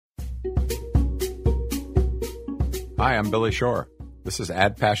Hi, I'm Billy Shore. This is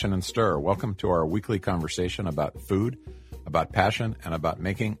Add Passion and Stir. Welcome to our weekly conversation about food, about passion, and about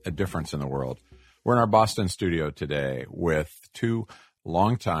making a difference in the world. We're in our Boston studio today with two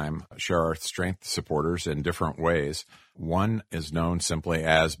longtime Share Our Strength supporters in different ways. One is known simply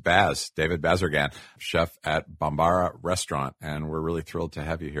as Baz, David Bazargan, chef at Bambara Restaurant, and we're really thrilled to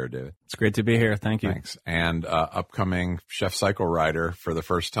have you here, David. It's great to be here. Thank you. Thanks. And upcoming Chef Cycle rider for the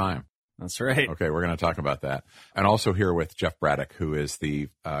first time. That's right. Okay, we're going to talk about that. And also here with Jeff Braddock, who is the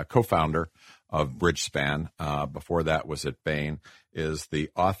co-founder of Bridgespan. Before that was at Bain, is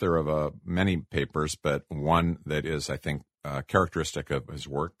the author of many papers, but one that is, I think, characteristic of his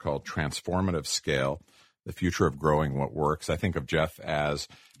work called Transformative Scale, The Future of Growing What Works. I think of Jeff as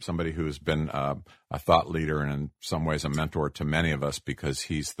somebody who's been a thought leader and in some ways a mentor to many of us because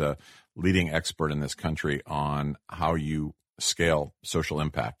he's the leading expert in this country on how you scale social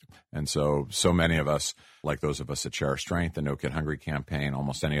impact. And so many of us, like those of us at Share Our Strength, the No Kid Hungry campaign,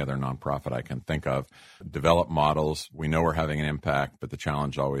 almost any other nonprofit I can think of, develop models. We know we're having an impact, but the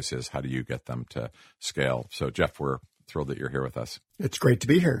challenge always is how do you get them to scale? So Jeff, we're thrilled that you're here with us. It's great to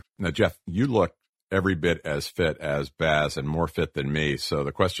be here. Now, Jeff, you look every bit as fit as Baz and more fit than me. So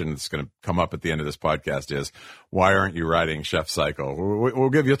the question that's going to come up at the end of this podcast is, why aren't you riding Chef Cycle? We'll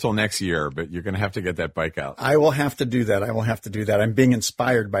give you till next year, but you're going to have to get that bike out. I will have to do that. I'm being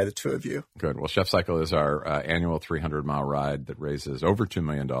inspired by the two of you. Good. Well, Chef Cycle is our annual 300-mile ride that raises over $2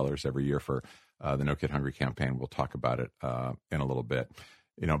 million every year for the No Kid Hungry campaign. We'll talk about it in a little bit.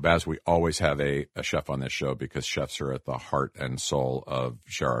 You know, Baz, we always have a chef on this show because chefs are at the heart and soul of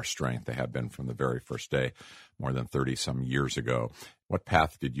Share Our Strength. They have been from the very first day, more than 30-some years ago. What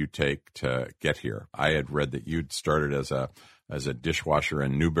path did you take to get here? I had read that you'd started as a dishwasher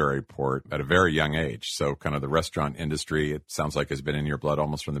in Newburyport at a very young age. So kind of the restaurant industry, it sounds like, has been in your blood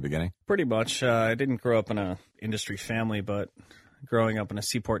almost from the beginning? Pretty much. I didn't grow up in an industry family, but growing up in a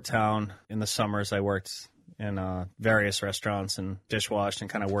seaport town, in the summers I worked in various restaurants and dishwashed and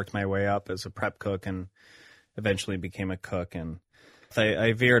kind of worked my way up as a prep cook and eventually became a cook. And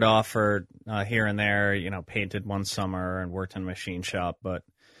I veered off for here and there, painted one summer and worked in a machine shop, but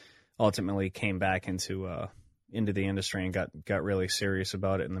ultimately came back into the industry and got really serious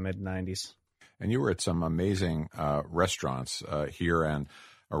about it in the mid-90s. And you were at some amazing restaurants here and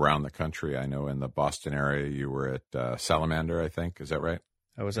around the country. I know in the Boston area you were at Salamander, I think. Is that right?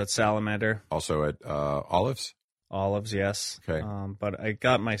 I was at Salamander. Also at Olives? Olives, yes. Okay. But I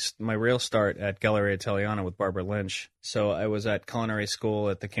got my real start at Galleria Italiana with Barbara Lynch. So I was at culinary school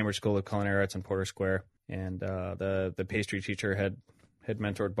at the Cambridge School of Culinary Arts in Porter Square, and the pastry teacher had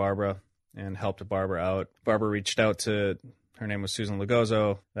mentored Barbara and helped Barbara out. Barbara reached out to, her name was Susan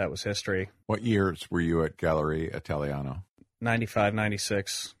Lugozzo. That was history. What years were you at Galleria Italiana? 95,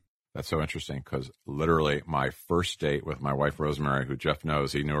 96. That's so interesting because literally my first date with my wife, Rosemary, who Jeff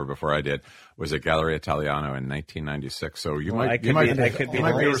knows, he knew her before I did, was at Galleria Italiana in 1996. So you might be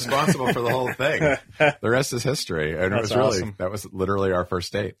responsible for the whole thing. The rest is history. And That's awesome. That was literally our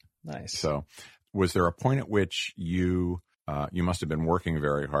first date. Nice. So was there a point at which you must have been working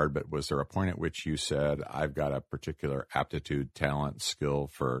very hard, but was there a point at which you said, I've got a particular aptitude, talent, skill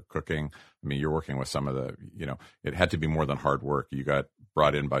for cooking? I mean, you're working with some of the, it had to be more than hard work. You got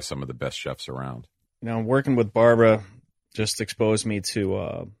brought in by some of the best chefs around. Working with Barbara just exposed me to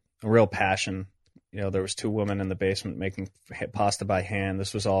a real passion. There was two women in the basement making pasta by hand.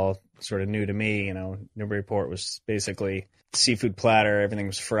 This was all sort of new to me. Newburyport was basically seafood platter. Everything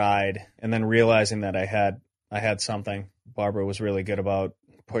was fried. And then realizing that I had something. Barbara was really good about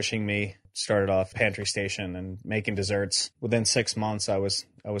pushing me. Started off pantry station and making desserts. Within 6 months, I was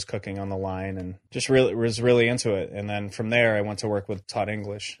cooking on the line and just was really into it. And then from there, I went to work with Todd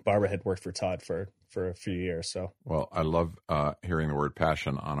English. Barbara had worked for Todd for a few years. So, well, I love hearing the word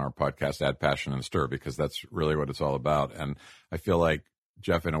passion on our podcast, Add Passion and Stir, because that's really what it's all about. And I feel like,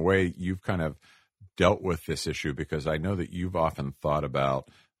 Jeff, in a way, you've kind of dealt with this issue because I know that you've often thought about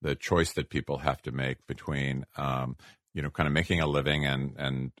the choice that people have to make between kind of making a living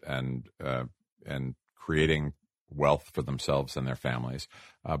and creating wealth for themselves and their families,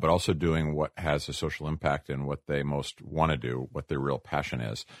 but also doing what has a social impact and what they most want to do, what their real passion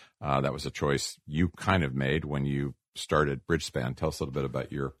is. That was a choice you kind of made when you started Bridgespan. Tell us a little bit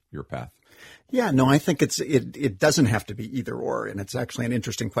about your path. Yeah, no, I think it doesn't have to be either or. And it's actually an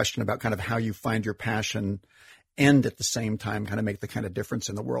interesting question about kind of how you find your passion and at the same time kind of make the kind of difference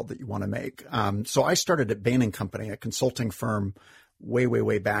in the world that you want to make. So I started at Bain & Company, a consulting firm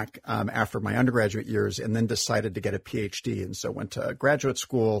way back after my undergraduate years, and then decided to get a PhD. And so went to graduate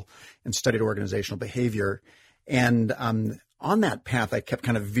school and studied organizational behavior. And on that path, I kept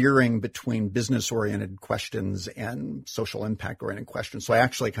kind of veering between business-oriented questions and social impact-oriented questions. So I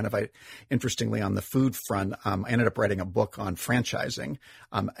actually interestingly, on the food front, I ended up writing a book on franchising,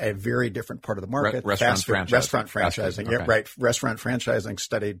 a very different part of the market. Restaurant franchising. Okay. Yeah, right. Restaurant franchising,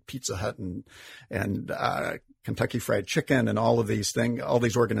 studied Pizza Hut and Kentucky Fried Chicken and all these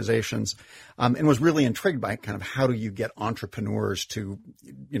organizations, and was really intrigued by kind of how do you get entrepreneurs to,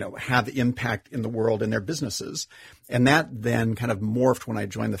 have impact in the world in their businesses. And that then kind of morphed when I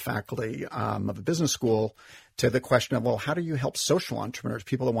joined the faculty of a business school to the question of, well, how do you help social entrepreneurs,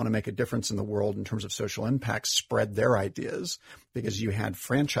 people that want to make a difference in the world in terms of social impact, spread their ideas? Because you had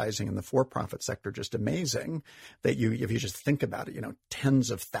franchising in the for-profit sector just amazing that if you just think about it,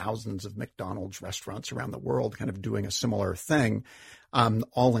 tens of thousands of McDonald's restaurants around the world kind of doing a similar thing,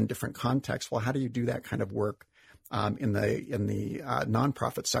 all in different contexts. Well, how do you do that kind of work in the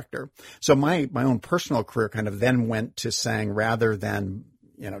nonprofit sector? So my own personal career kind of then went to saying, rather than,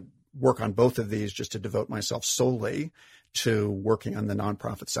 work on both of these, just to devote myself solely to working on the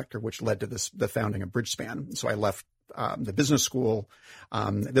nonprofit sector, which led to the founding of Bridgespan. So I left the business school.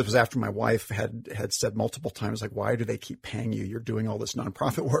 This was after my wife had said multiple times, like, why do they keep paying you? You're doing all this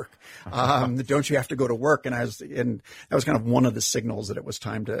nonprofit work. Don't you have to go to work? And that was kind of one of the signals that it was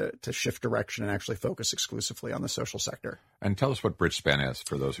time to shift direction and actually focus exclusively on the social sector. And tell us what Bridgespan is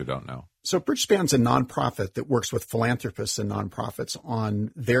for those who don't know. So Bridgespan's a nonprofit that works with philanthropists and nonprofits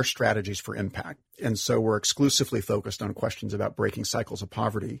on their strategies for impact. And so we're exclusively focused on questions about breaking cycles of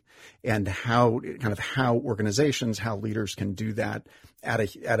poverty and how organizations, how leaders can do that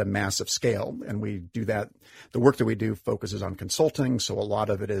at a massive scale. And we do that. The work that we do focuses on consulting. So a lot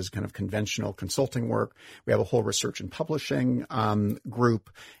of it is kind of conventional consulting work. We have a whole research and publishing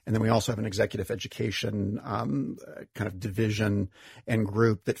group. And then we also have an executive education kind of division and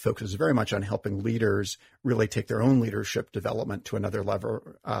group that focuses very much on helping leaders really take their own leadership development to another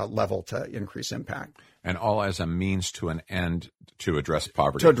level to increase impact. And all as a means to an end to address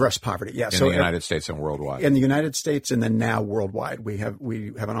poverty. To address poverty, yeah. In the United States and worldwide. In the United States and then now worldwide. We have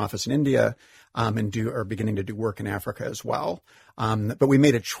an office in India and are beginning to do work in Africa as well. But we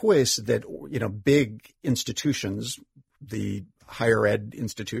made a choice that, big institutions, the higher ed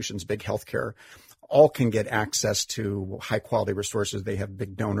institutions, big healthcare, all can get access to high quality resources. They have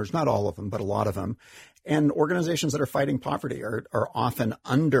big donors, not all of them, but a lot of them. And organizations that are fighting poverty are often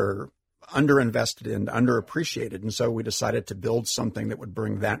underinvested and underappreciated. And so we decided to build something that would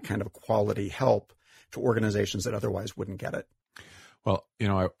bring that kind of quality help to organizations that otherwise wouldn't get it. Well,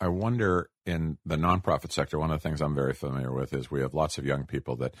 I wonder in the nonprofit sector, one of the things I'm very familiar with is we have lots of young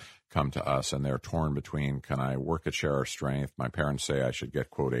people that come to us and they're torn between, can I work at Share Our Strength? My parents say I should get,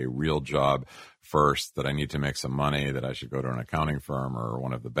 quote, a real job first, that I need to make some money, that I should go to an accounting firm or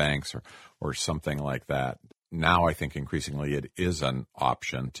one of the banks or something like that. Now I think increasingly it is an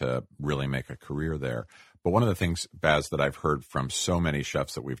option to really make a career there. But one of the things, Baz, that I've heard from so many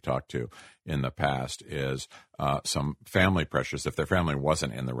chefs that we've talked to in the past is some family pressures. If their family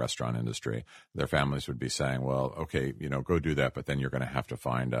wasn't in the restaurant industry, their families would be saying, well, okay, go do that, but then you're going to have to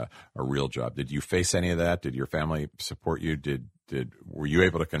find a real job. Did you face any of that? Did your family support you? Were you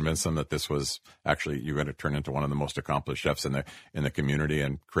able to convince them that this was actually, you're going to turn into one of the most accomplished chefs in the community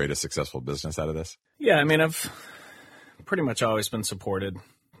and create a successful business out of this? Yeah, I mean, I've pretty much always been supported,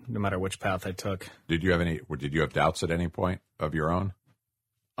 no matter which path I took. Did you have doubts at any point of your own?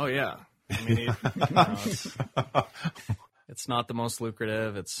 Oh yeah. I mean, it's not the most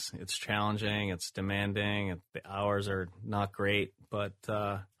lucrative. It's challenging. It's demanding. The hours are not great, but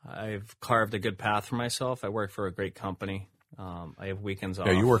I've carved a good path for myself. I work for a great company. I have weekends off.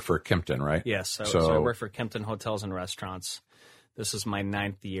 Yeah, you work for Kimpton, right? Yes. So I work for Kimpton Hotels and Restaurants. This is my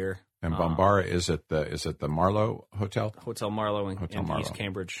 9th year. And Bambara, is it the Marlowe Hotel? Hotel Marlowe in East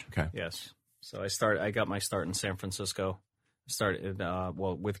Cambridge. Okay. Yes. So I got my start in San Francisco. Started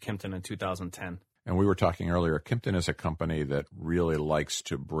with Kimpton in 2010. And we were talking earlier, Kimpton is a company that really likes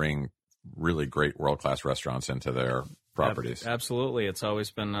to bring really great world-class restaurants into their properties. Absolutely. It's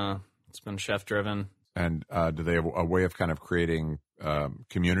always been chef driven. And do they have a way of kind of creating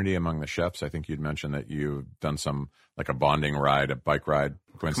community among the chefs? I think you'd mentioned that you've done some, like a bonding ride, a bike ride,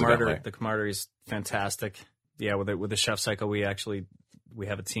 coincidentally. The camaraderie is fantastic. Yeah, with the chef cycle, we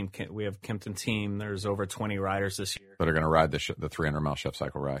have a team. We have Kimpton team. There's over 20 riders this year that are going to ride the 300-mile chef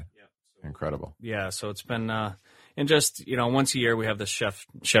cycle ride. Yeah, incredible. Yeah, so it's been and just once a year we have the chef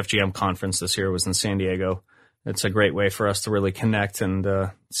GM conference. This year was in San Diego. It's a great way for us to really connect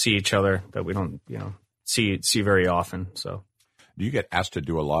and see each other that we don't see very often. So, do you get asked to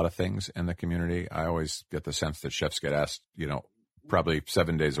do a lot of things in the community? I always get the sense that chefs get asked, probably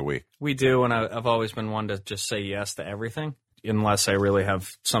 7 days a week. We do, and I've always been one to just say yes to everything. unless I really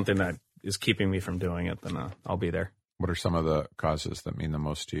have something that is keeping me from doing it, then I'll be there. What are some of the causes that mean the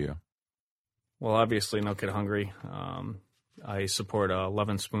most to you? Well, obviously, No Kid Hungry. I support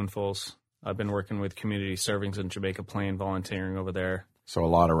 11 Spoonfuls. I've been working with community servings in Jamaica Plain, volunteering over there. So a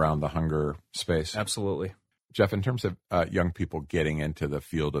lot around the hunger space. Absolutely. Jeff, in terms of young people getting into the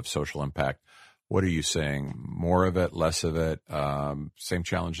field of social impact, what are you saying? More of it, less of it, same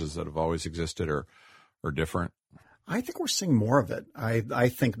challenges that have always existed or different? I think we're seeing more of it. I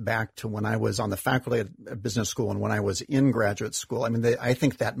think back to when I was on the faculty at business school and when I was in graduate school. I mean, I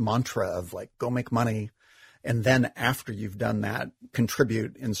think that mantra of like, go make money, and then after you've done that,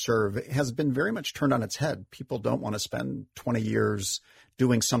 contribute and serve has been very much turned on its head. People don't want to spend 20 years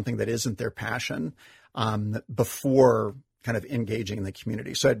doing something that isn't their passion before kind of engaging in the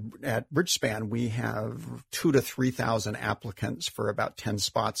community. So at Bridgespan, we have 2,000 to 3,000 applicants for about 10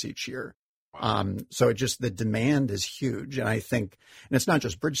 spots each year. So the demand is huge. And I think, and it's not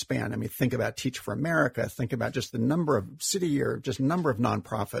just Bridgespan. I mean, think about Teach for America. Think about just the number of number of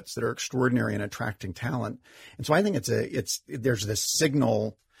nonprofits that are extraordinary in attracting talent. And so I think there's this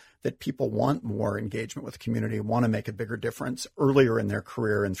signal that people want more engagement with the community, want to make a bigger difference earlier in their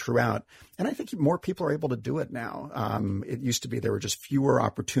career and throughout. And I think more people are able to do it now. It used to be there were just fewer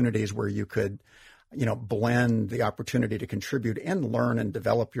opportunities where you could, blend the opportunity to contribute and learn and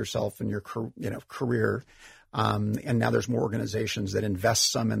develop yourself in your career. And now there's more organizations that invest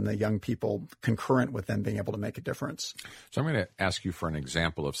some in the young people concurrent with them being able to make a difference. So I'm going to ask you for an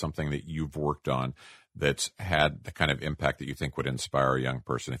example of something that you've worked on that's had the kind of impact that you think would inspire a young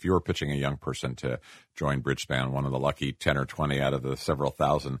person. If you were pitching a young person to join Bridgespan, one of the lucky 10 or 20 out of the several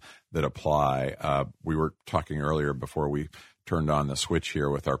thousand that apply, we were talking earlier before we turned on the switch here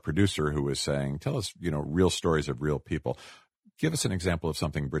with our producer who was saying, tell us, real stories of real people. Give us an example of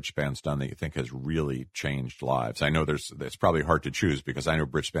something Bridgespan's done that you think has really changed lives. I know it's probably hard to choose because I know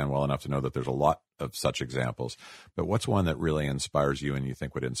Bridgespan well enough to know that there's a lot of such examples. But what's one that really inspires you and you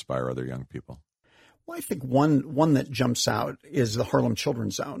think would inspire other young people? Well, I think one that jumps out is the Harlem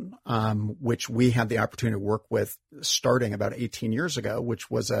Children's Zone, which we had the opportunity to work with starting about 18 years ago, which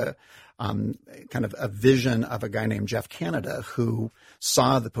was a kind of a vision of a guy named Jeff Canada who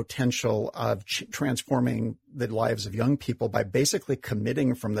saw the potential of transforming the lives of young people by basically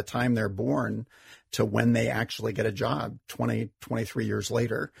committing from the time they're born to when they actually get a job 20, 23 years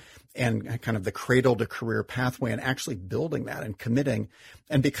later, and kind of the cradle to career pathway and actually building that and committing.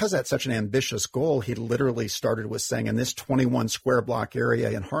 And because that's such an ambitious goal, he literally started with saying, in this 21 square block area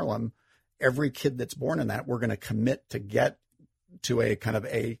in Harlem, every kid that's born in that, we're going to commit to get to a kind of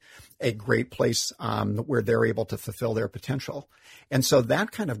a great place where they're able to fulfill their potential. And so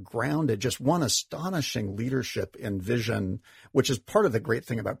that kind of grounded just one astonishing leadership and vision, which is part of the great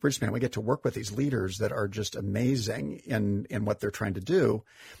thing about Bridgespan. We get to work with these leaders that are just amazing in what they're trying to do.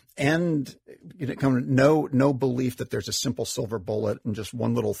 And no belief that there's a simple silver bullet and just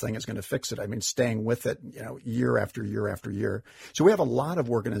one little thing is going to fix it. I mean, staying with it, year after year after year. So we have a lot of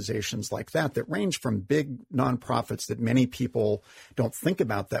organizations like that range from big nonprofits that many people don't think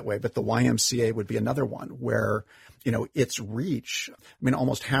about that way. But the YMCA would be another one where, its reach. I mean,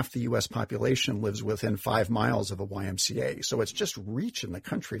 almost half the U.S. population lives within 5 miles of a YMCA. So it's just reach in the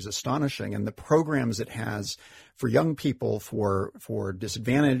country is astonishing. And the programs it has for young people, for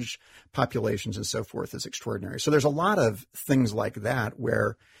disadvantaged populations and so forth is extraordinary. So there's a lot of things like that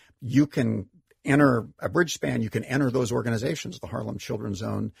where you can enter a Bridgespan, you can enter those organizations, the Harlem Children's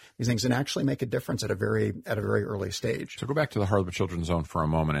Zone, these things, and actually make a difference at a very early stage. So go back to the Harlem Children's Zone for a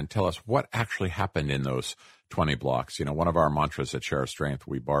moment and tell us what actually happened in those 20 blocks. One of our mantras at Share Strength,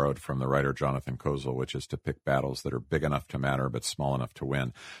 we borrowed from the writer Jonathan Kozol, which is to pick battles that are big enough to matter but small enough to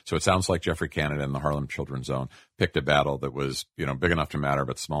win. So it sounds like Jeffrey Canada in the Harlem Children's Zone picked a battle that was, big enough to matter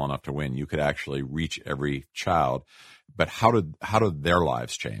but small enough to win. You could actually reach every child. But how did their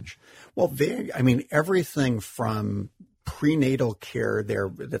lives change? Well, everything from prenatal care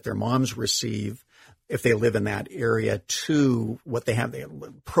that their moms receive if they live in that area to what they have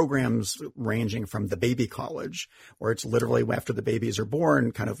programs ranging from the baby college, where it's literally after the babies are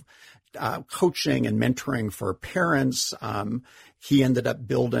born, kind of coaching and mentoring for parents. He ended up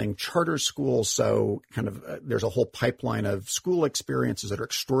building charter schools. So kind of there's a whole pipeline of school experiences that are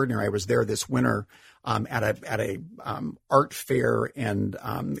extraordinary. I was there this winter at a art fair and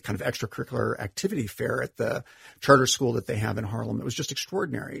kind of extracurricular activity fair at the charter school that they have in Harlem. It was just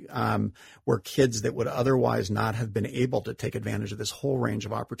extraordinary, where kids that would otherwise not have been able to take advantage of this whole range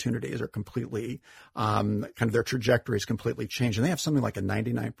of opportunities are completely kind of their trajectory is completely changed. And they have something like a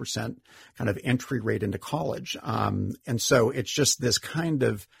 99% kind of entry rate into college. And so it's just just this kind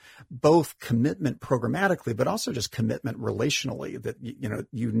of both commitment programmatically, but also just commitment relationally that,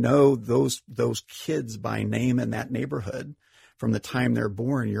 those kids by name in that neighborhood. From the time they're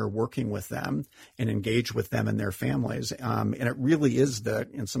born, you're working with them and engage with them and their families. And it really is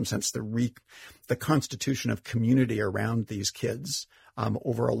in some sense, the constitution of community around these kids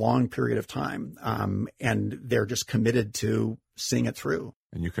over a long period of time. And they're just committed to seeing it through.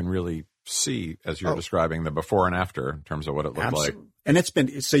 And you can really see, as you're describing, the before and after in terms of what it looked like. And it's been,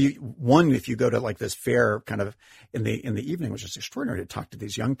 if you go to like this fair kind of in the evening, which is extraordinary to talk to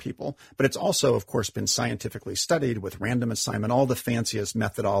these young people, but it's also, of course, been scientifically studied with random assignment, all the fanciest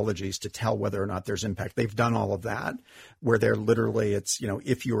methodologies to tell whether or not there's impact. They've done all of that where they're literally,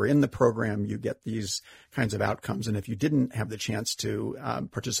 if you were in the program, you get these kinds of outcomes. And if you didn't have the chance to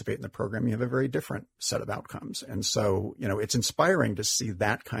participate in the program, you have a very different set of outcomes. And so, it's inspiring to see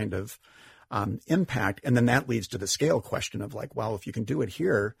that kind of impact. And then that leads to the scale question of like, well, if you can do it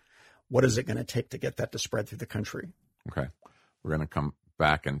here, what is it going to take to get that to spread through the country? Okay. We're going to come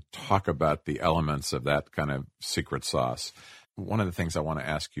back and talk about the elements of that kind of secret sauce. One of the things I want to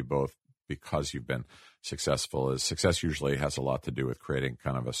ask you both, because you've been successful, is success usually has a lot to do with creating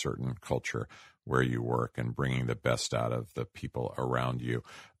kind of a certain culture where you work and bringing the best out of the people around you.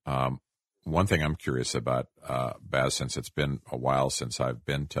 One thing I'm curious about, Baz, since it's been a while since I've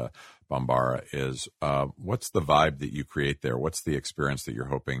been to Bambara, is what's the vibe that you create there? What's the experience that you're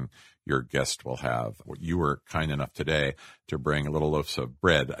hoping your guest will have? You were kind enough today to bring little loaves of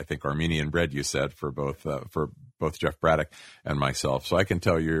bread, I think Armenian bread, you said, for both Jeff Braddock and myself. So I can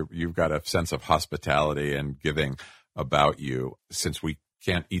tell you've got a sense of hospitality and giving about you. Since we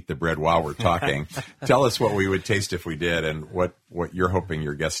can't eat the bread while we're talking, tell us what we would taste if we did and what you're hoping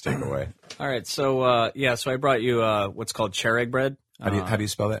your guests take away. All right. So I brought you what's called Chereg bread. How do you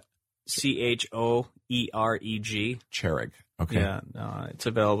spell that? Choereg. Chereg. Okay. Yeah. It's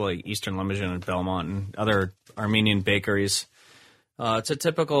available at Eastern Limousin and Belmont and other Armenian bakeries. It's a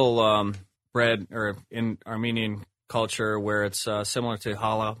typical bread or in Armenian culture where it's similar to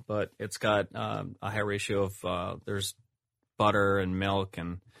challah, but it's got a high ratio of there's butter and milk,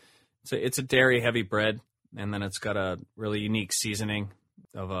 and it's a dairy heavy bread, and then it's got a really unique seasoning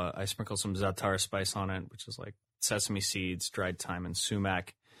of I sprinkle some za'atar spice on it, which is like sesame seeds, dried thyme, and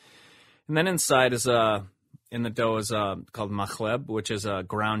sumac. And then inside is in the dough is called machleb, which is a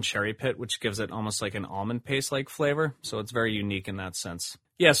ground cherry pit, which gives it almost like an almond paste like flavor. So it's very unique in that sense.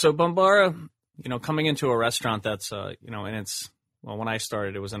 Yeah. So Bambara, coming into a restaurant that's when I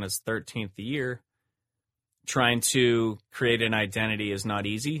started, it was in its 13th year. Trying to create an identity is not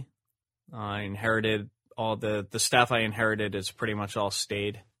easy. I inherited all the staff I inherited is pretty much all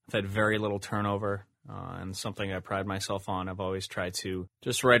stayed. I've had very little turnover, and something I pride myself on. I've always tried to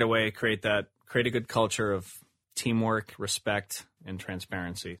just right away create a good culture of teamwork, respect, and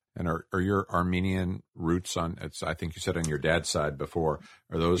transparency. And are your Armenian roots I think you said on your dad's side before,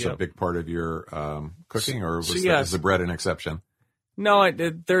 are those a big part of your cooking, or is the bread an exception? No,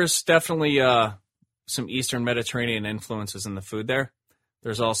 there's definitely some Eastern Mediterranean influences in the food there.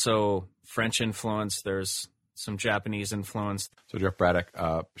 There's also French influence. There's some Japanese influence. So Jeff Braddock,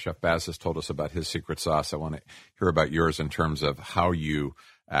 Chef Baz has told us about his secret sauce. I want to hear about yours in terms of how you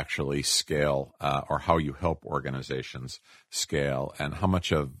actually scale or how you help organizations scale, and how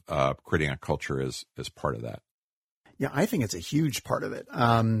much of creating a culture is part of that. Yeah, I think it's a huge part of it.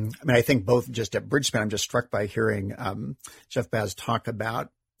 I think both just at Bridgespan, I'm just struck by hearing Chef Baz talk about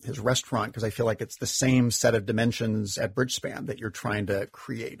his restaurant, because I feel like it's the same set of dimensions at Bridgespan that you're trying to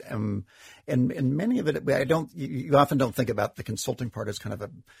create. And many of it, you often don't think about the consulting part as kind of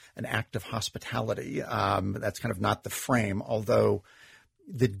an act of hospitality. That's kind of not the frame, although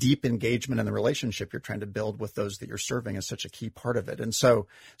the deep engagement in the relationship you're trying to build with those that you're serving is such a key part of it. And so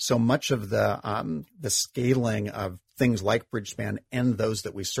much of the scaling of things like Bridgespan and those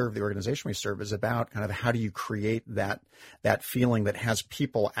that we serve, the organization we serve, is about kind of how do you create that feeling that has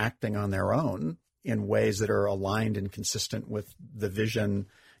people acting on their own in ways that are aligned and consistent with the vision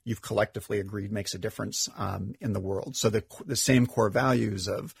you've collectively agreed makes a difference in the world. So the same core values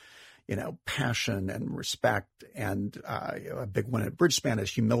of passion and respect, and a big one at Bridgespan is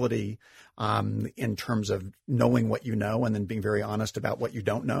humility in terms of knowing what you know and then being very honest about what you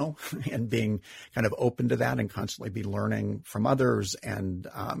don't know and being kind of open to that and constantly be learning from others and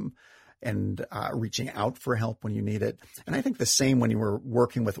reaching out for help when you need it. And I think the same when you were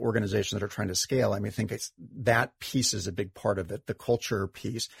working with organizations that are trying to scale. I think that piece is a big part of it, the culture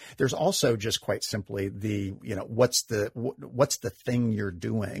piece. There's also just quite simply what's the thing you're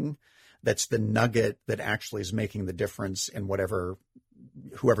doing that's the nugget that actually is making the difference in whatever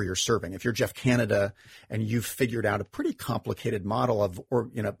whoever you're serving. If you're Jeff Canada and you've figured out a pretty complicated model of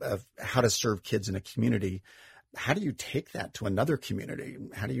how to serve kids in a community, how do you take that to another community?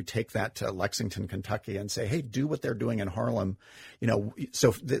 How do you take that to Lexington, Kentucky, and say, hey, do what they're doing in Harlem?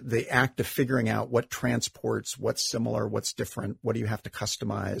 So the act of figuring out what transports, what's similar, what's different, what do you have to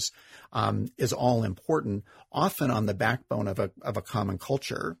customize, is all important, often on the backbone of a common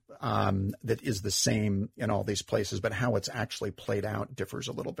culture that is the same in all these places, but how it's actually played out differs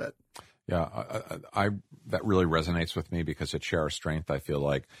a little bit. Yeah, that really resonates with me because at Share Our Strength, I feel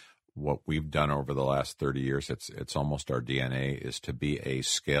like what we've done over the last 30 years, it's almost our DNA, is to be a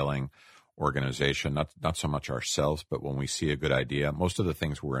scaling organization, not so much ourselves, but when we see a good idea, most of the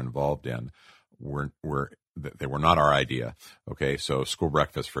things we're involved in, they were not our idea. Okay, so school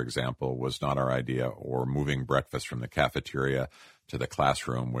breakfast, for example, was not our idea, or moving breakfast from the cafeteria to the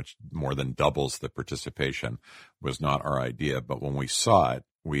classroom, which more than doubles the participation, was not our idea. But when we saw it,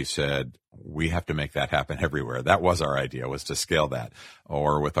 we said, we have to make that happen everywhere. That was our idea, was to scale that.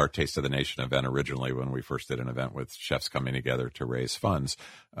 Or with our Taste of the Nation event originally, when we first did an event with chefs coming together to raise funds,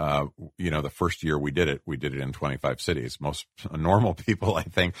 the first year we did it in 25 cities. Most normal people, I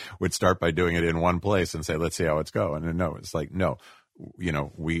think, would start by doing it in one place and say, let's see how it's going. And no, it's like, no,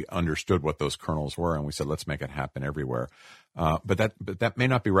 we understood what those kernels were, and we said, let's make it happen everywhere. But that may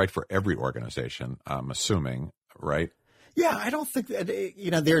not be right for every organization, I'm assuming, right? Yeah, I don't think that,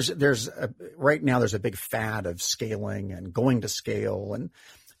 right now there's a big fad of scaling and going to scale.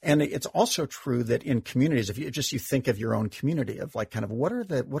 And it's also true that in communities, if you think of your own community, of like kind of what are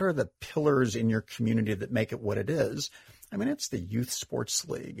the pillars in your community that make it what it is? I mean, it's the youth sports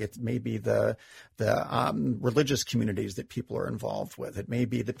league. It may be the religious communities that people are involved with. It may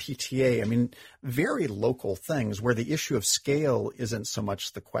be the PTA. I mean, very local things where the issue of scale isn't so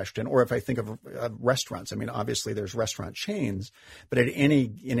much the question. Or if I think of restaurants, I mean, obviously there's restaurant chains, but in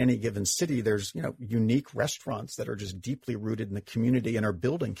any given city, there's unique restaurants that are just deeply rooted in the community and are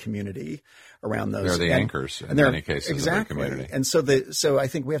building community around those. They're the anchors in many cases exactly. of the community. And so I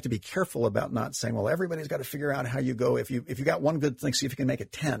think we have to be careful about not saying, well, everybody's got to figure out how you go. If you got one good thing, see if you can make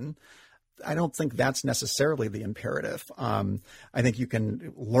it 10. I don't think that's necessarily the imperative. I think you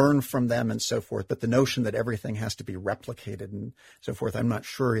can learn from them and so forth, but the notion that everything has to be replicated and so forth, I'm not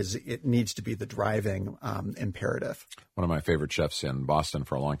sure it needs to be the driving imperative. One of my favorite chefs in Boston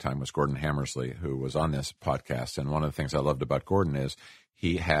for a long time was Gordon Hammersley, who was on this podcast. And one of the things I loved about Gordon is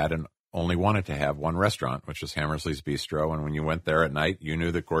he had only wanted to have one restaurant, which was Hammersley's Bistro. And when you went there at night, you knew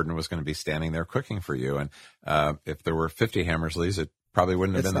that Gordon was going to be standing there cooking for you. And if there were 50 Hammersleys, it probably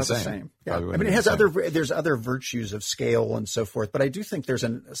wouldn't have been the same. Yeah. I mean, there's other virtues of scale and so forth, but I do think there's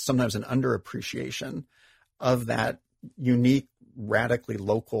sometimes an underappreciation of that unique, radically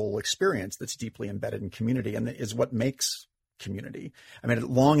local experience that's deeply embedded in community and is what makes community. I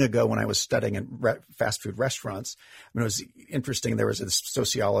mean, long ago when I was studying in fast food restaurants, I mean, it was interesting. There was a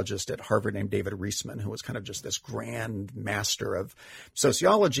sociologist at Harvard named David Reisman, who was kind of just this grand master of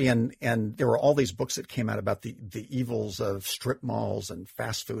sociology. And there were all these books that came out about the evils of strip malls and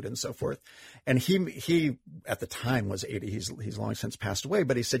fast food and so forth. And he at the time was 80. He's long since passed away,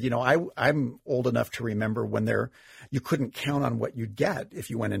 but he said, I'm old enough to remember when you couldn't count on what you'd get if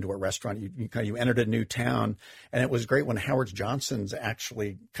you went into a restaurant. You entered a new town, and it was great when Howard Johnson's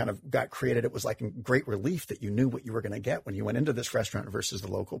actually kind of got created. It was like a great relief that you knew what you were going to get when you went into this restaurant versus the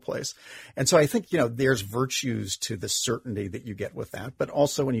local place. And so I think, there's virtues to the certainty that you get with that. But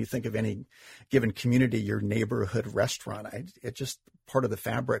also when you think of any given community, your neighborhood restaurant, it's just part of the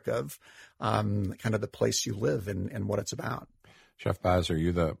fabric of kind of the place you live and what it's about. Chef Baz, are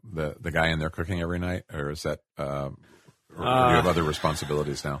you the guy in there cooking every night, or is that, or do you have other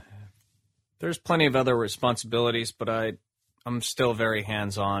responsibilities now? There's plenty of other responsibilities, but I'm still very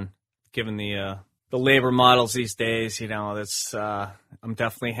hands-on, given the labor models these days. That's I'm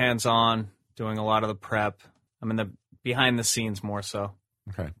definitely hands-on, doing a lot of the prep. I'm in the behind the scenes more so.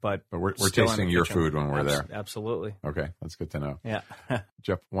 Okay, but we're tasting your food when we're there. Absolutely. Okay, that's good to know. Yeah,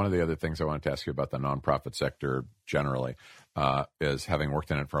 Jeff. One of the other things I wanted to ask you about the nonprofit sector generally is, having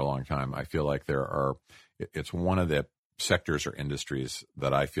worked in it for a long time, I feel like it's one of the sectors or industries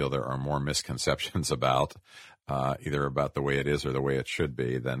that I feel there are more misconceptions about, either about the way it is or the way it should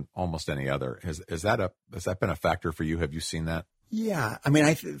be, than almost any other. Has that been a factor for you? Have you seen that? Yeah, I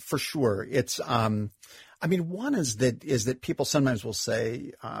mean, for sure. It's, one is that people sometimes will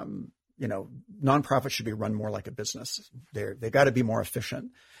say, nonprofits should be run more like a business. They've got to be more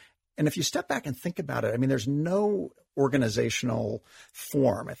efficient. And if you step back and think about it, I mean, there's no organizational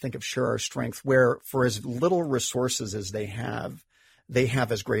form, I think, of Share Our Strength where for as little resources as they have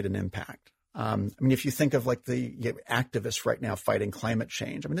as great an impact. I mean, if you think of like the activists right now fighting climate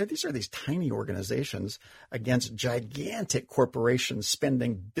change, I mean, these are these tiny organizations against gigantic corporations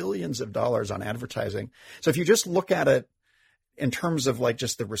spending billions of dollars on advertising. So if you just look at it in terms of like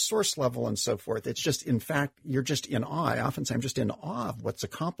just the resource level and so forth, it's just, in fact, you're just in awe. I often say I'm just in awe of what's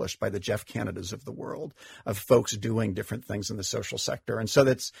accomplished by the Jeff Canadas of the world, of folks doing different things in the social sector. And so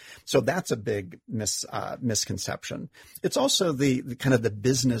that's a big misconception. It's also the kind of the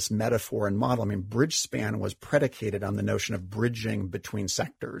business metaphor and model. I mean, Bridgespan was predicated on the notion of bridging between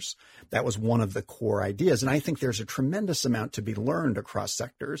sectors. That was one of the core ideas. And I think there's a tremendous amount to be learned across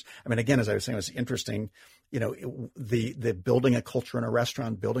sectors. I mean, again, as I was saying, it was interesting, the building a culture in a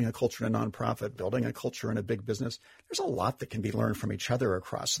restaurant, building a culture in a nonprofit, building a culture in a big business. There's a lot that can be learned from each other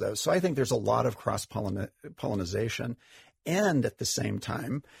across those. So I think there's a lot of cross-pollination. And at the same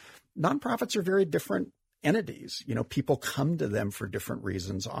time, nonprofits are very different entities. People come to them for different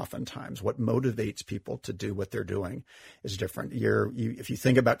reasons oftentimes. What motivates people to do what they're doing is different. If you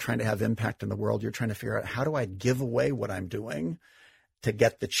think about trying to have impact in the world, you're trying to figure out, how do I give away what I'm doing to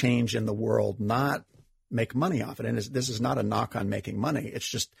get the change in the world, not make money off it. And this is not a knock on making money. It's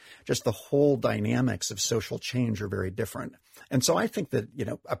just the whole dynamics of social change are very different. And so I think that,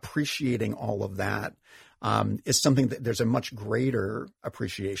 appreciating all of that is something that there's a much greater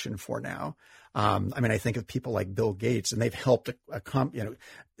appreciation for now. I mean, I think of people like Bill Gates, and they've helped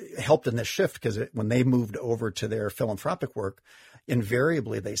helped in this shift, because when they moved over to their philanthropic work,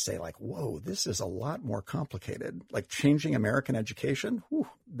 invariably they say like, whoa, this is a lot more complicated. Like changing American education,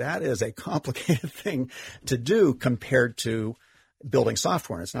 that is a complicated thing to do compared to building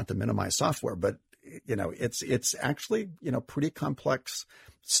software. And it's not to minimize software, but it's actually, pretty complex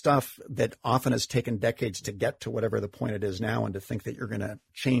stuff that often has taken decades to get to whatever the point it is now. And to think that you're going to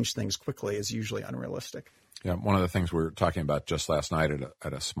change things quickly is usually unrealistic. Yeah, one of the things we were talking about just last night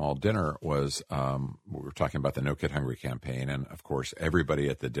at a small dinner was we were talking about the No Kid Hungry campaign. And, of course, everybody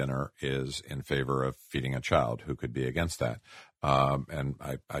at the dinner is in favor of feeding a child. Who could be against that? And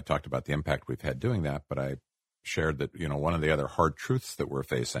I talked about the impact we've had doing that, but I shared that, one of the other hard truths that we're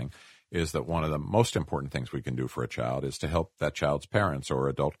facing is that one of the most important things we can do for a child is to help that child's parents or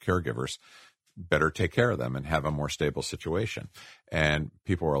adult caregivers better take care of them and have a more stable situation. And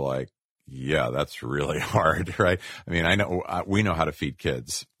people were like, yeah, that's really hard, right? I mean, we know how to feed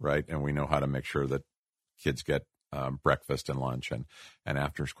kids, right? And we know how to make sure that kids get breakfast and lunch and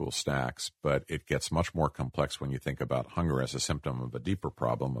after school snacks, but it gets much more complex when you think about hunger as a symptom of a deeper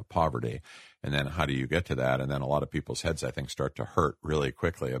problem of poverty. And then how do you get to that? And then a lot of people's heads, I think, start to hurt really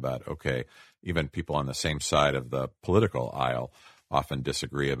quickly about, okay, even people on the same side of the political aisle often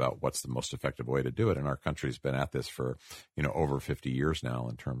disagree about what's the most effective way to do it. And our country's been at this for, over 50 years now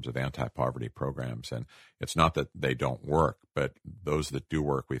in terms of anti-poverty programs. And it's not that they don't work, but those that do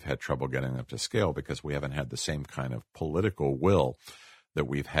work, we've had trouble getting them to scale because we haven't had the same kind of political will that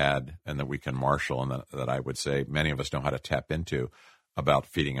we've had and that we can marshal, and that I would say many of us know how to tap into about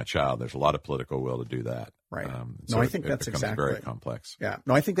feeding a child. There's a lot of political will to do that. Right. So I think that's exactly very complex. Yeah.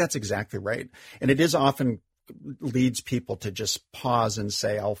 No, I think that's exactly right. And it is often leads people to just pause and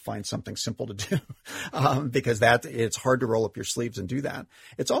say, I'll find something simple to do, because it's hard to roll up your sleeves and do that.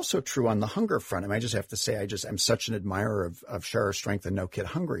 It's also true on the hunger front. I mean, I just have to say, I'm such an admirer of Share Our Strength and No Kid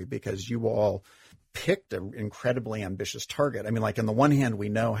Hungry, because you all picked an incredibly ambitious target. I mean, like on the one hand, we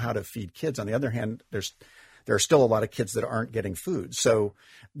know how to feed kids. On the other hand, there are still a lot of kids that aren't getting food. So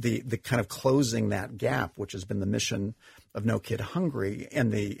the kind of closing that gap, which has been the mission of No Kid Hungry,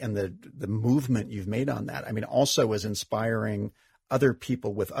 and the movement you've made on that, I mean, also is inspiring other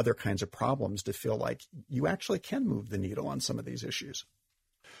people with other kinds of problems to feel like you actually can move the needle on some of these issues.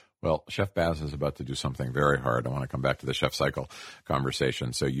 Well, Chef Baz is about to do something very hard. I want to come back to the Chef Cycle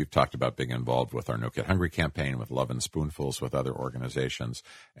conversation. So you've talked about being involved with our No Kid Hungry campaign, with Lovin' Spoonfuls, with other organizations,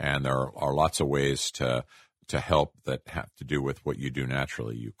 and there are lots of ways to help that have to do with what you do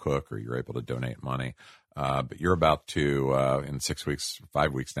naturally. You cook, or you're able to donate money. But you're about to, in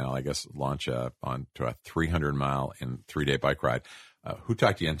 5 weeks now, I guess, launch onto a 300-mile and 3-day bike ride. Who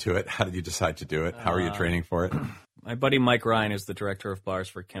talked you into it? How did you decide to do it? How are you training for it? My buddy Mike Ryan is the director of bars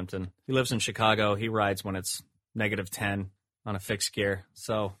for Kimpton. He lives in Chicago. He rides when it's -10 on a fixed gear.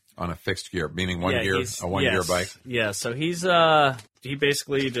 So on a fixed gear, meaning gear bike? Yeah, so he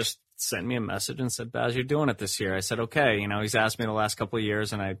basically just sent me a message and said, Baz, you're doing it this year. I said, okay. He's asked me the last couple of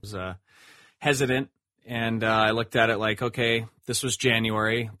years, and I was hesitant. And I looked at it like, okay, this was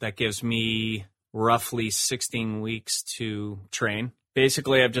January. That gives me roughly 16 weeks to train.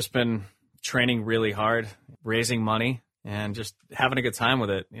 Basically, I've just been training really hard, raising money, and just having a good time with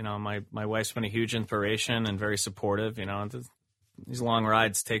it. My wife's been a huge inspiration and very supportive. these long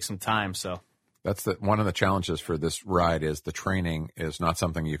rides take some time. So that's one of the challenges for this ride is the training is not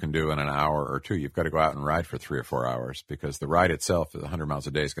something you can do in an hour or two. You've got to go out and ride for 3 or 4 hours because the ride itself, 100 miles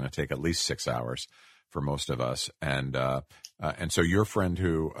a day, is going to take at least 6 hours for most of us. And so your friend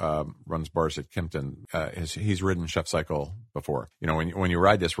who runs bars at Kimpton, he's ridden Chef Cycle before. You know, when you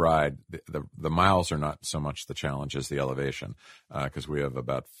ride this ride, the miles are not so much the challenge as the elevation, because we have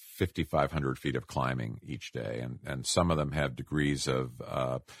about 5,500 feet of climbing each day, and some of them have degrees of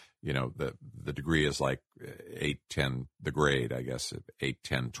the degree is like 8, 10, the grade, I guess, 8,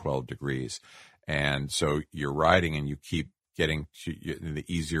 10, 12 degrees. And so you're riding and you keep getting to the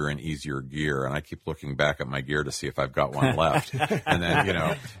easier and easier gear. And I keep looking back at my gear to see if I've got one left. And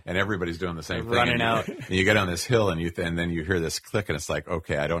then, and everybody's doing the same thing. Running out. And you get on this hill and then you hear this click and it's like,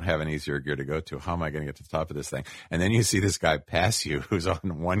 okay, I don't have an easier gear to go to. How am I going to get to the top of this thing? And then you see this guy pass you who's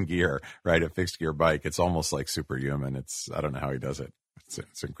on one gear, right? A fixed gear bike. It's almost like superhuman. I don't know how he does it.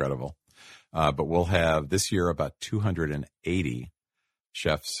 It's incredible. But we'll have this year about 280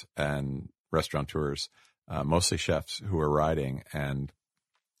 chefs and restaurateurs, mostly chefs who are riding. And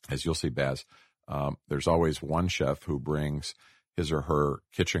as you'll see, Baz, there's always one chef who brings his or her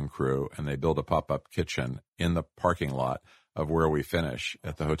kitchen crew, and they build a pop-up kitchen in the parking lot of where we finish,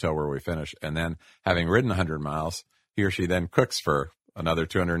 at the hotel where we finish. And then having ridden 100 miles, he or she then cooks for another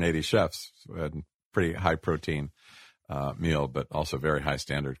 280 chefs, and pretty high protein meal, but also very high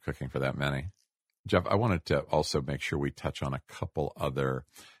standard cooking for that many. Jeff, I wanted to also make sure we touch on a couple other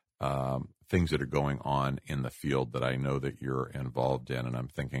things that are going on in the field that I know that you're involved in. And I'm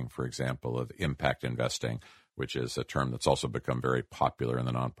thinking, for example, of impact investing, which is a term that's also become very popular in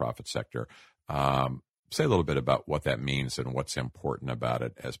the nonprofit sector. Say a little bit about what that means and what's important about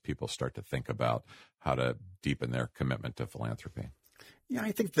it as people start to think about how to deepen their commitment to philanthropy. Yeah,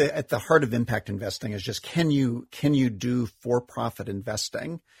 I think at the heart of impact investing is just can you do for-profit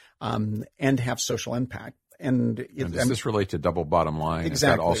investing and have social impact? And does this relate to double bottom line?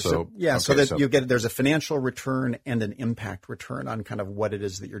 Exactly. Is that also, you get there's a financial return and an impact return on kind of what it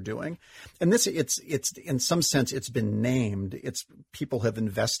is that you're doing. And it's in some sense it's been named. People have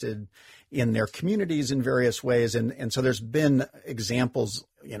invested in their communities in various ways, and so there's been examples,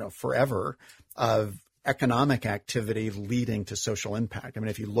 forever of economic activity leading to social impact. I mean,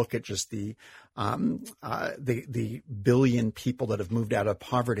 if you look at just the billion people that have moved out of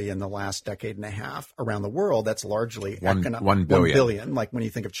poverty in the last decade and a half around the world, that's largely 1 billion. Like when you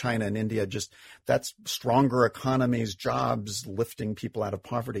think of China and India, just that's stronger economies, jobs, lifting people out of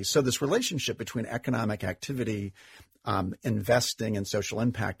poverty. So this relationship between economic activity, investing and social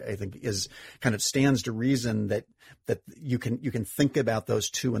impact, I think, is kind of stands to reason that you can think about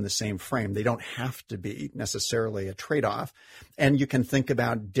those two in the same frame. They don't have to be necessarily a trade-off, and you can think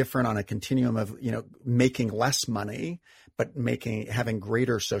about different on a continuum of making less money but having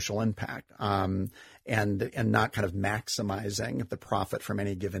greater social impact, and not kind of maximizing the profit from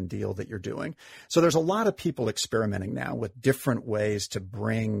any given deal that you're doing. So there's a lot of people experimenting now with different ways to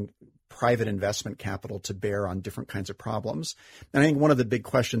bring private investment capital to bear on different kinds of problems. And I think one of the big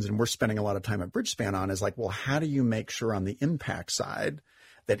questions, and we're spending a lot of time at Bridgespan on, is like, well, how do you make sure on the impact side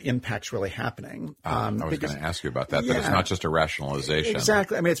that impact's really happening? I was going to ask you about that, that it's not just a rationalization.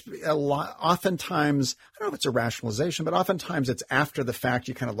 Exactly. I mean, it's a lot. Oftentimes, I don't know if it's a rationalization, but oftentimes it's after the fact.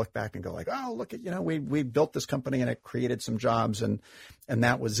 You kind of look back and go like, oh, look at, we built this company and it created some jobs and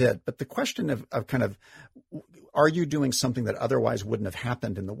that was it. But the question of kind of, are you doing something that otherwise wouldn't have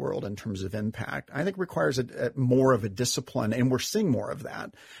happened in the world in terms of impact? I think requires more of a discipline, and we're seeing more of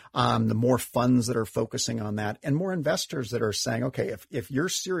that. The more funds that are focusing on that, and more investors that are saying, okay, if you're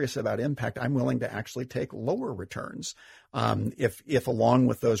serious about impact, I'm willing to actually take lower returns. If along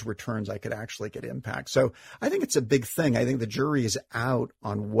with those returns, I could actually get impact. So I think it's a big thing. I think the jury is out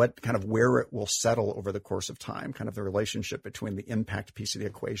on where it will settle over the course of time, kind of the relationship between the impact piece of the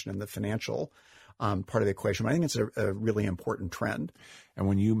equation and the financial part of the equation. I think it's a really important trend. And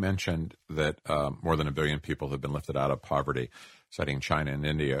when you mentioned that more than 1 billion people have been lifted out of poverty, citing China and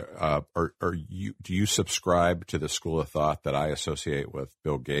India, do you subscribe to the school of thought that I associate with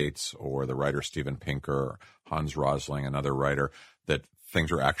Bill Gates or the writer Steven Pinker, or Hans Rosling, another writer, that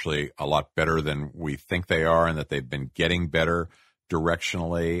things are actually a lot better than we think they are, and that they've been getting better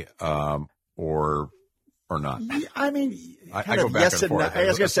directionally, or not? I mean, I go back and forth. I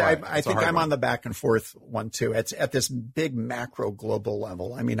was going to say, I think I'm on the back and forth one too. It's at this big macro global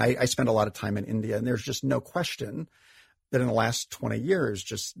level. I mean, I spend a lot of time in India, and there's just no question that in the last 20 years,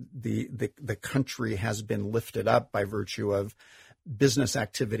 just the country has been lifted up by virtue of business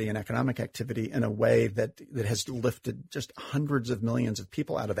activity and economic activity in a way that has lifted just hundreds of millions of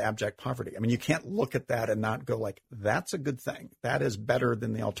people out of abject poverty. I mean, you can't look at that and not go like, that's a good thing. That is better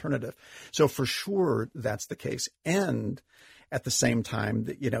than the alternative. So for sure, that's the case. And at the same time,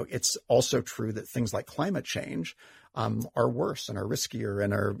 it's also true that things like climate change are worse and are riskier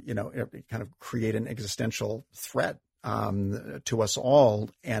and are, kind of create an existential threat to us all,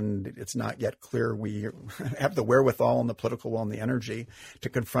 and it's not yet clear we have the wherewithal and the political will and the energy to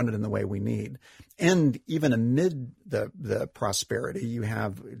confront it in the way we need. And even amid the prosperity, you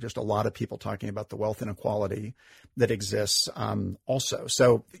have just a lot of people talking about the wealth inequality that exists also.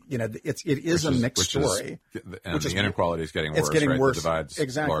 So, it is a mixed story. And the inequality is getting worse, it's getting right? worse. The divide's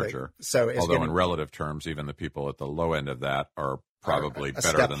exactly. larger. So although in relative terms, even the people at the low end of that are probably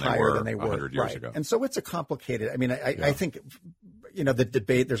better than they were 100 years ago. And so it's a complicated, I think, the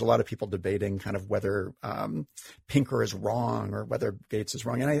debate, there's a lot of people debating kind of whether Pinker is wrong or whether Gates is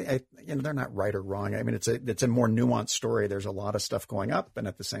wrong. And they're not right or wrong. I mean, it's a more nuanced story. There's a lot of stuff going up, and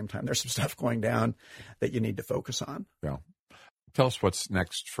at the same time, there's some stuff going down that you need to focus on. Yeah. Tell us what's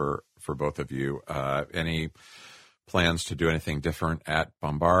next for both of you. Any plans to do anything different at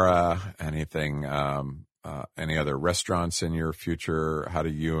Bombara? Anything, any other restaurants in your future? How do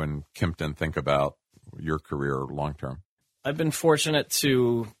you and Kimpton think about your career long term? I've been fortunate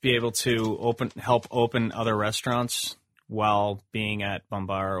to be able to help open other restaurants while being at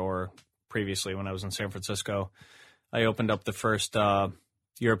Bombara, or previously when I was in San Francisco. I opened up the first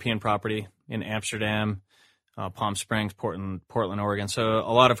European property in Amsterdam, Palm Springs, Portland, Oregon. So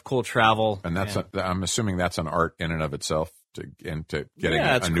a lot of cool travel. And I'm assuming that's an art in and of itself to getting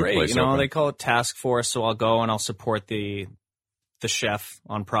it's a new great. place open. They call it task force. So I'll go and I'll support the chef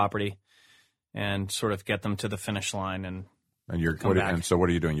on property and sort of get them to the finish line and so what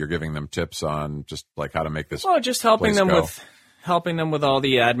are you doing? You're giving them tips on just like how to make this. Well, just helping them with all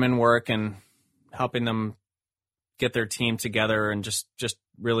the admin work and helping them get their team together and just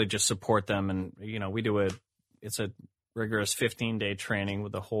really just support them. And it's a rigorous 15-day training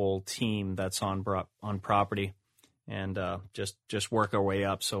with the whole team that's on property, and just work our way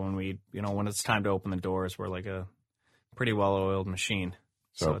up. So when it's time to open the doors, we're like a pretty well-oiled machine.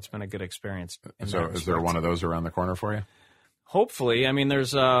 So it's been a good experience. So is there one of those around the corner for you? Hopefully. I mean,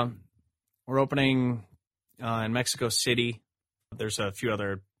 there's we're opening in Mexico City. There's a few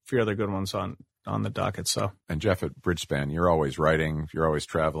other good ones on the docket. So. And Jeff, at Bridgespan, you're always writing, you're always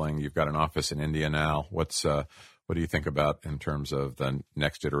traveling. You've got an office in India now. What do you think about in terms of the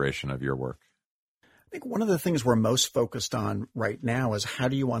next iteration of your work? I think one of the things we're most focused on right now is how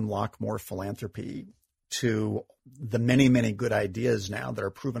do you unlock more philanthropy to the many, many good ideas now that are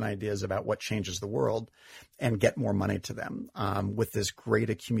proven ideas about what changes the world, and get more money to them. With this great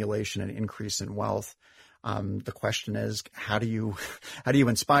accumulation and increase in wealth, the question is, how do you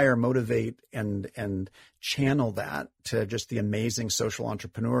inspire, motivate, and channel that to just the amazing social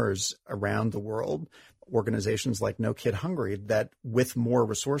entrepreneurs around the world, organizations like No Kid Hungry, that with more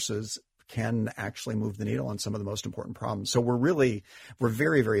resources can actually move the needle on some of the most important problems. So we're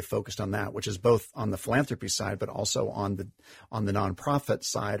very, very focused on that, which is both on the philanthropy side, but also on the nonprofit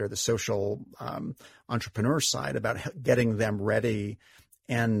side or the social entrepreneur side, about getting them ready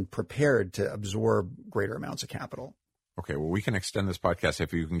and prepared to absorb greater amounts of capital. Okay, well, we can extend this podcast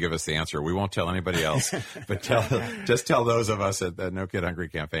if you can give us the answer. We won't tell anybody else, but tell those of us at the No Kid Hungry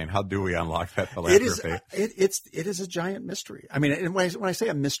campaign, how do we unlock that philanthropy? It is a giant mystery. I mean, when I say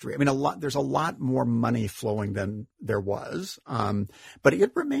a mystery, I mean there's a lot more money flowing than there was, but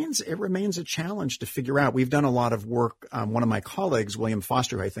it remains a challenge to figure out. We've done a lot of work. One of my colleagues, William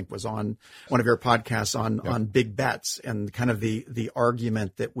Foster, who I think was on one of your podcasts on big bets, and kind of the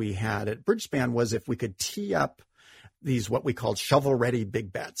argument that we had at Bridgespan was if we could tee up these what we called shovel-ready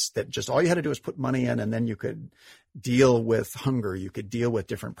big bets, that just all you had to do was put money in, and then you could deal with hunger, you could deal with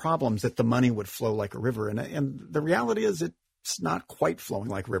different problems, that the money would flow like a river. And the reality is it's not quite flowing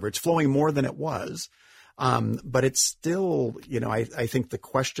like a river. It's flowing more than it was. But it's still, I think the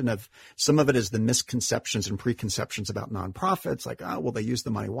question of some of it is the misconceptions and preconceptions about nonprofits, like, will they use the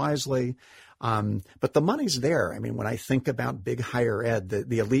money wisely? But the money's there. I mean, when I think about big higher ed,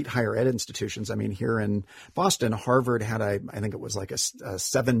 the elite higher ed institutions, I mean, here in Boston, Harvard had I think it was like a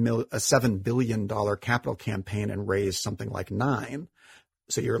 $7 billion capital campaign and raised something like $9 billion.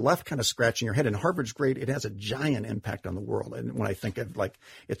 So you're left kind of scratching your head. And Harvard's great. It has a giant impact on the world. And when I think of like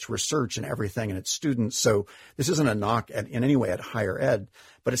its research and everything and its students, so this isn't a knock in any way at higher ed,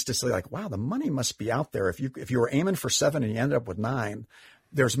 but it's just like, wow, the money must be out there. If you were aiming for 7 and you end up with 9,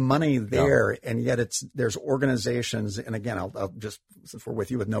 there's money there, and yet there's organizations. And again, I'll just, since we're with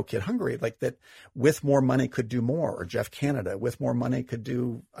you with No Kid Hungry, like that with more money could do more, or Jeff Canada with more money could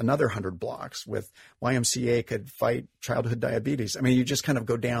do another 100 blocks, with YMCA could fight childhood diabetes. I mean, you just kind of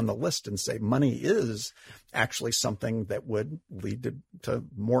go down the list and say money is actually something that would lead to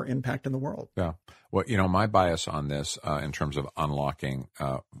more impact in the world. Yeah. Well, my bias on this in terms of unlocking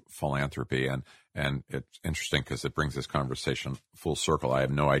philanthropy, and it's interesting because it brings this conversation full circle. I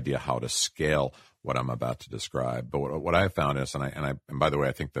have no idea how to scale what I'm about to describe, but what I have found is, and by the way,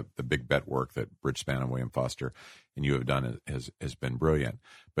 I think the big bet work that Bridgespan and William Foster and you have done has been brilliant.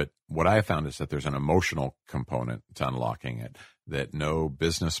 But what I have found is that there's an emotional component to unlocking it that no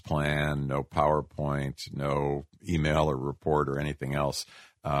business plan, no PowerPoint, no email or report or anything else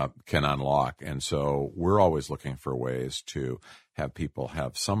can unlock. And so we're always looking for ways to have people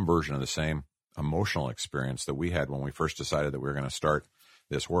have some version of the same emotional experience that we had when we first decided that we were going to start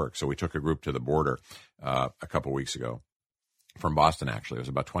this work. So we took a group to the border a couple weeks ago from Boston, actually. It was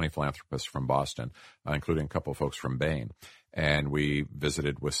about 20 philanthropists from Boston, including a couple of folks from Bain. And we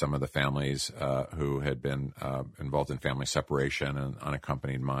visited with some of the families who had been involved in family separation and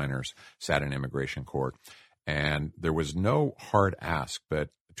unaccompanied minors, sat in immigration court. And there was no hard ask, but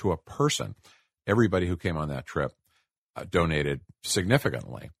to a person, everybody who came on that trip donated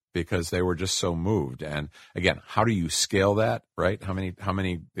significantly because they were just so moved. And again, how do you scale that, right? How many,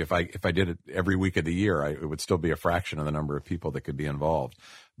 if I did it every week of the year, it would still be a fraction of the number of people that could be involved.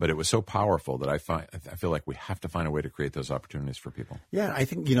 But it was so powerful that I feel like we have to find a way to create those opportunities for people. Yeah, I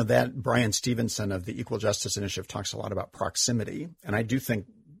think, that Brian Stevenson of the Equal Justice Initiative talks a lot about proximity. And I do think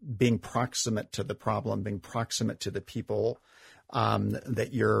being proximate to the problem, being proximate to the people that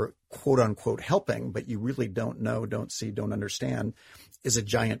you're quote unquote helping, but you really don't know, don't see, don't understand, is a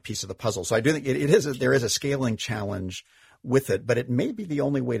giant piece of the puzzle. So I do think there is a scaling challenge with it, but it may be the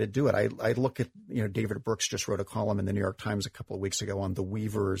only way to do it. I look at, David Brooks just wrote a column in the New York Times a couple of weeks ago on the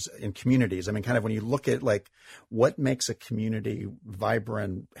weavers in communities. I mean, kind of when you look at like what makes a community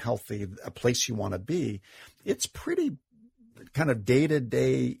vibrant, healthy, a place you want to be, it's pretty kind of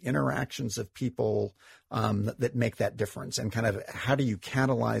day-to-day interactions of people that make that difference, and kind of how do you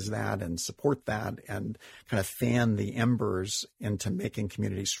catalyze that and support that and kind of fan the embers into making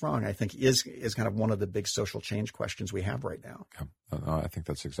communities strong, I think is kind of one of the big social change questions we have right now. Yeah, I think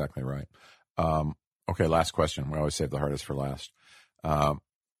that's exactly right. Okay, last question. We always save the hardest for last.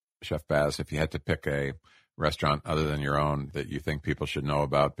 Chef Baz, if you had to pick a restaurant other than your own that you think people should know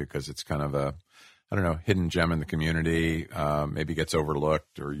about because it's kind of a hidden gem in the community, maybe gets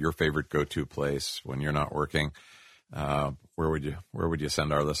overlooked, or your favorite go-to place when you're not working, where would you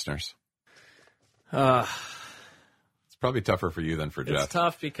send our listeners? It's probably tougher for you than for Jeff. It's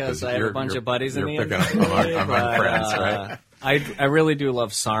tough because I have a bunch of buddies in the industry. You're picking among friends, right? I really do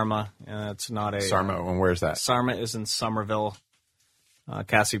love Sarma. It's not a Sarma. And where's that? Sarma is in Somerville.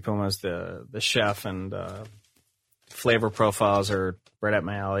 Cassie Puma is the chef, and flavor profiles are right up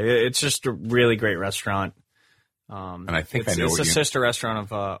my alley. It's just a really great restaurant. And I think it's a sister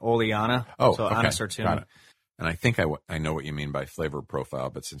restaurant of Oleana. Oh, so okay. Ana Sortuna. Got it. And I think I know what you mean by flavor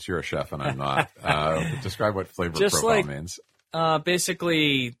profile, but since you're a chef and I'm not, describe what flavor profile means.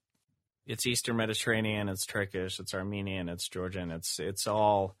 Basically, it's Eastern Mediterranean, it's Turkish, it's Armenian, it's Georgian. It's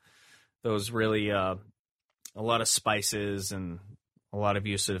all those really a lot of spices and a lot of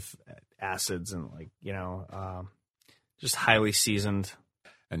use of acids and just highly seasoned.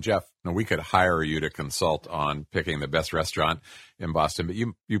 And Jeff, we could hire you to consult on picking the best restaurant in Boston, but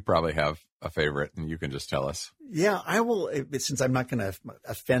you probably have a favorite, and you can just tell us. Yeah, I will, since I'm not going to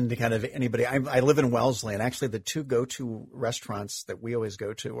offend kind of anybody. I live in Wellesley, and actually the two go-to restaurants that we always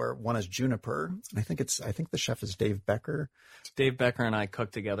go to are, one is Juniper, and I think the chef is Dave Becker. Dave Becker and I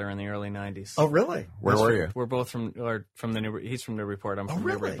cooked together in the early 90s. Oh, really? Where were you? We're both from the New. He's from Newburyport. I'm from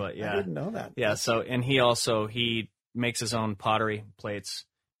Newbury, but yeah, I didn't know that. Yeah, so and he makes his own pottery plates,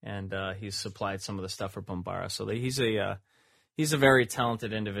 and he's supplied some of the stuff for Bombara. So he's a very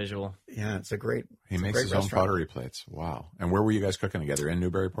talented individual. Yeah, he makes his own pottery plates. Wow. And where were you guys cooking together? In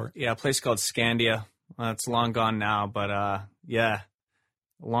Newburyport? Yeah, a place called Scandia. It's long gone now, but yeah,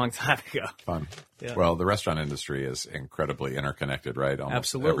 a long time ago. Fun. Yeah. Well, the restaurant industry is incredibly interceded, right? Almost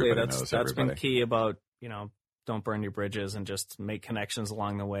absolutely. That's been key about, don't burn your bridges and just make connections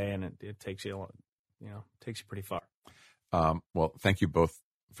along the way, and it takes you, takes you pretty far. Well, thank you both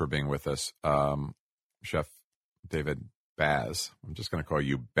for being with us. Chef David Baz, I'm just going to call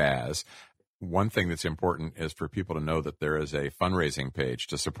you Baz. One thing that's important is for people to know that there is a fundraising page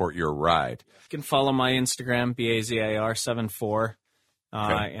to support your ride. You can follow my Instagram, BAZIR74.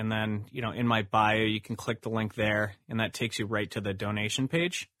 Okay. And then, in my bio, you can click the link there, and that takes you right to the donation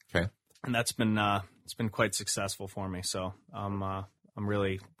page. Okay. And that's been it's been quite successful for me. So I'm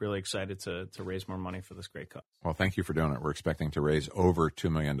really, really excited to raise more money for this great cause. Well, thank you for doing it. We're expecting to raise over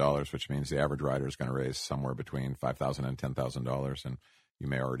 $2 million, which means the average rider is going to raise somewhere between $5,000 and $10,000. And you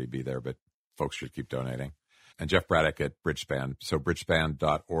may already be there, but folks should keep donating. And Jeff Braddock at Bridgespan. So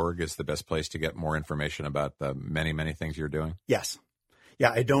bridgespan.org is the best place to get more information about the many, many things you're doing? Yes.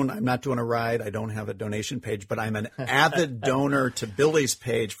 Yeah, I'm not doing a ride. I don't have a donation page, but I'm an avid donor to Billy's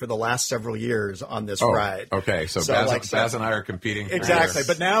page for the last several years on this ride. Okay. So Baz and I are competing. Exactly.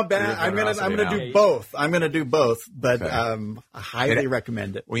 But now, Baz, I'm going to do both. I'm going to do both, but I highly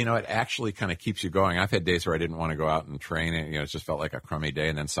recommend it. Well, it actually kind of keeps you going. I've had days where I didn't want to go out and train. It just felt like a crummy day.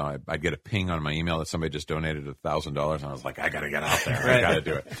 And then I'd get a ping on my email that somebody just donated $1,000. And I was like, I got to get out there. I got to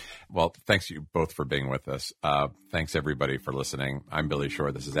do it. Well, thanks you both for being with us. Thanks everybody for listening. I'm Billy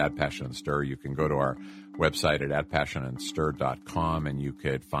Shore. This is Add Passion and Stir. You can go to our website at addpassionandstir.com and you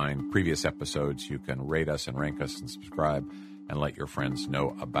could find previous episodes. You can rate us and rank us and subscribe and let your friends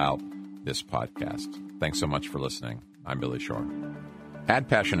know about this podcast. Thanks so much for listening. I'm Billy Shore. Add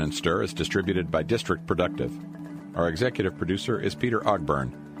Passion and Stir is distributed by District Productive. Our executive producer is Peter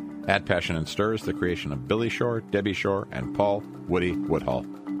Ogburn. Add Passion and Stir is the creation of Billy Shore, Debbie Shore, and Paul Woody Woodhull.